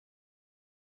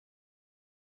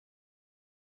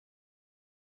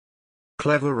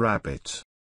clever rabbit.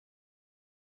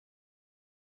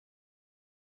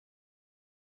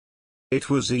 It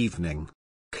was evening.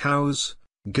 Cows,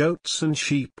 goats and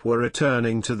sheep were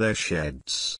returning to their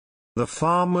sheds. The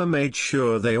farmer made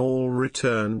sure they all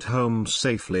returned home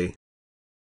safely.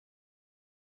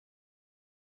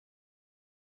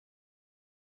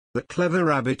 The clever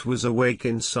rabbit was awake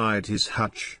inside his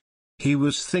hutch. He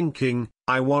was thinking,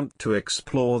 I want to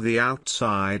explore the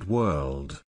outside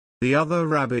world. The other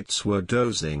rabbits were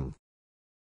dozing.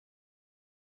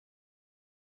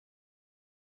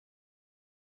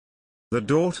 The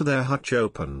door to their hutch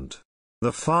opened.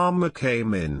 The farmer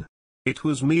came in. It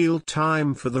was meal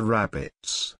time for the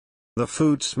rabbits. The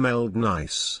food smelled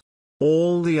nice.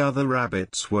 All the other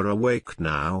rabbits were awake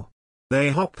now.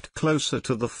 They hopped closer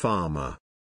to the farmer.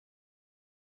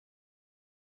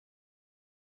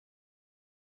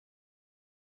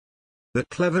 The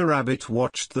clever rabbit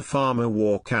watched the farmer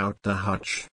walk out the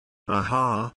hutch.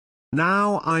 Aha!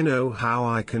 Now I know how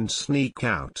I can sneak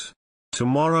out.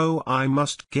 Tomorrow I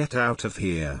must get out of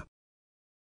here.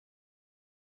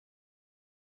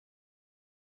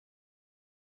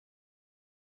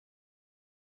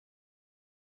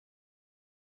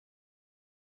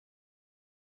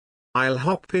 I'll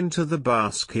hop into the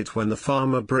basket when the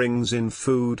farmer brings in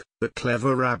food, the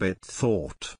clever rabbit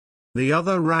thought. The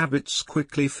other rabbits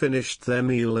quickly finished their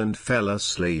meal and fell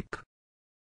asleep.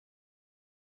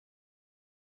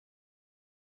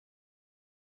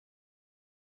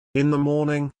 In the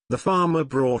morning, the farmer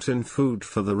brought in food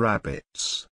for the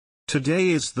rabbits. Today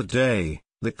is the day,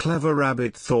 the clever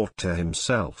rabbit thought to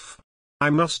himself. I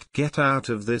must get out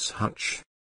of this hutch.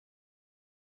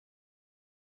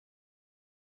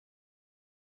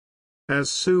 As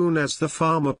soon as the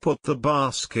farmer put the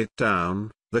basket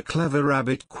down, the clever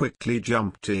rabbit quickly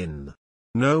jumped in.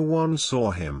 No one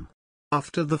saw him.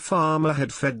 After the farmer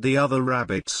had fed the other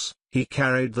rabbits, he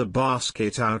carried the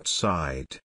basket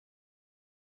outside.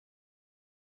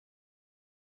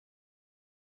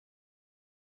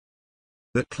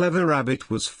 The clever rabbit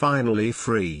was finally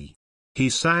free. He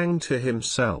sang to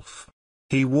himself.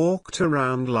 He walked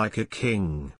around like a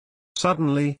king.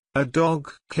 Suddenly, a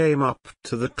dog came up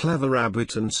to the clever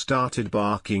rabbit and started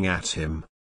barking at him.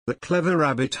 The clever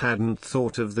rabbit hadn't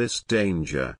thought of this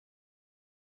danger.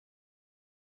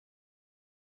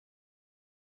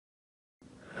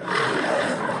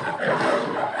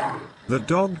 The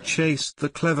dog chased the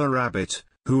clever rabbit,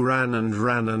 who ran and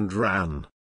ran and ran.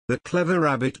 The clever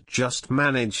rabbit just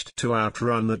managed to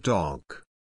outrun the dog.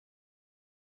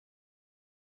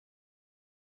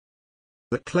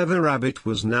 The clever rabbit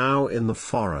was now in the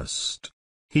forest.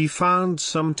 He found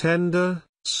some tender,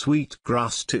 sweet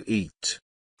grass to eat.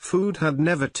 Food had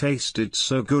never tasted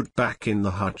so good back in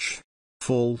the hutch.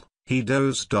 Full, he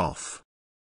dozed off.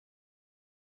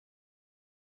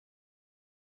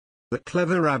 The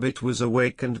clever rabbit was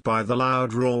awakened by the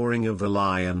loud roaring of a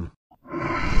lion.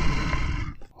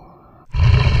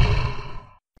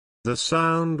 The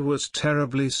sound was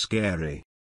terribly scary.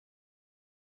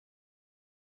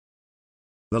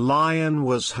 The lion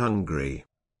was hungry.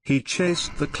 He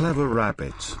chased the clever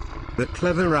rabbit. The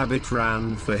clever rabbit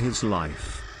ran for his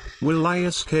life. Will I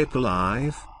escape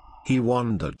alive? He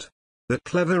wondered. The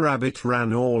clever rabbit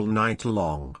ran all night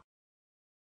long.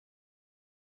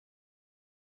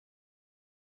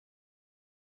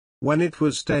 When it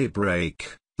was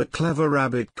daybreak, the clever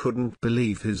rabbit couldn't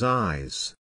believe his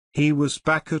eyes. He was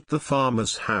back at the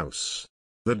farmer's house.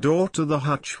 The door to the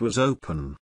hutch was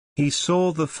open. He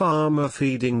saw the farmer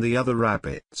feeding the other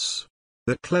rabbits.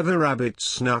 The clever rabbit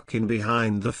snuck in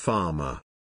behind the farmer.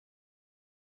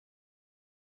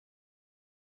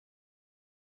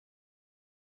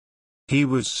 He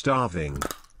was starving.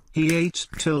 He ate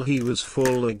till he was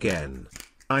full again.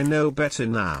 I know better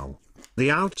now. The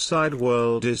outside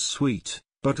world is sweet,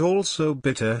 but also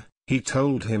bitter, he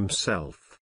told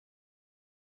himself.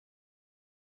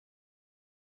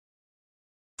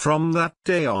 From that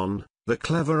day on, the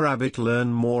clever rabbit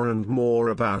learned more and more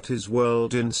about his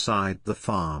world inside the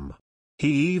farm.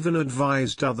 He even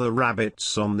advised other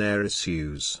rabbits on their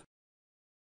issues.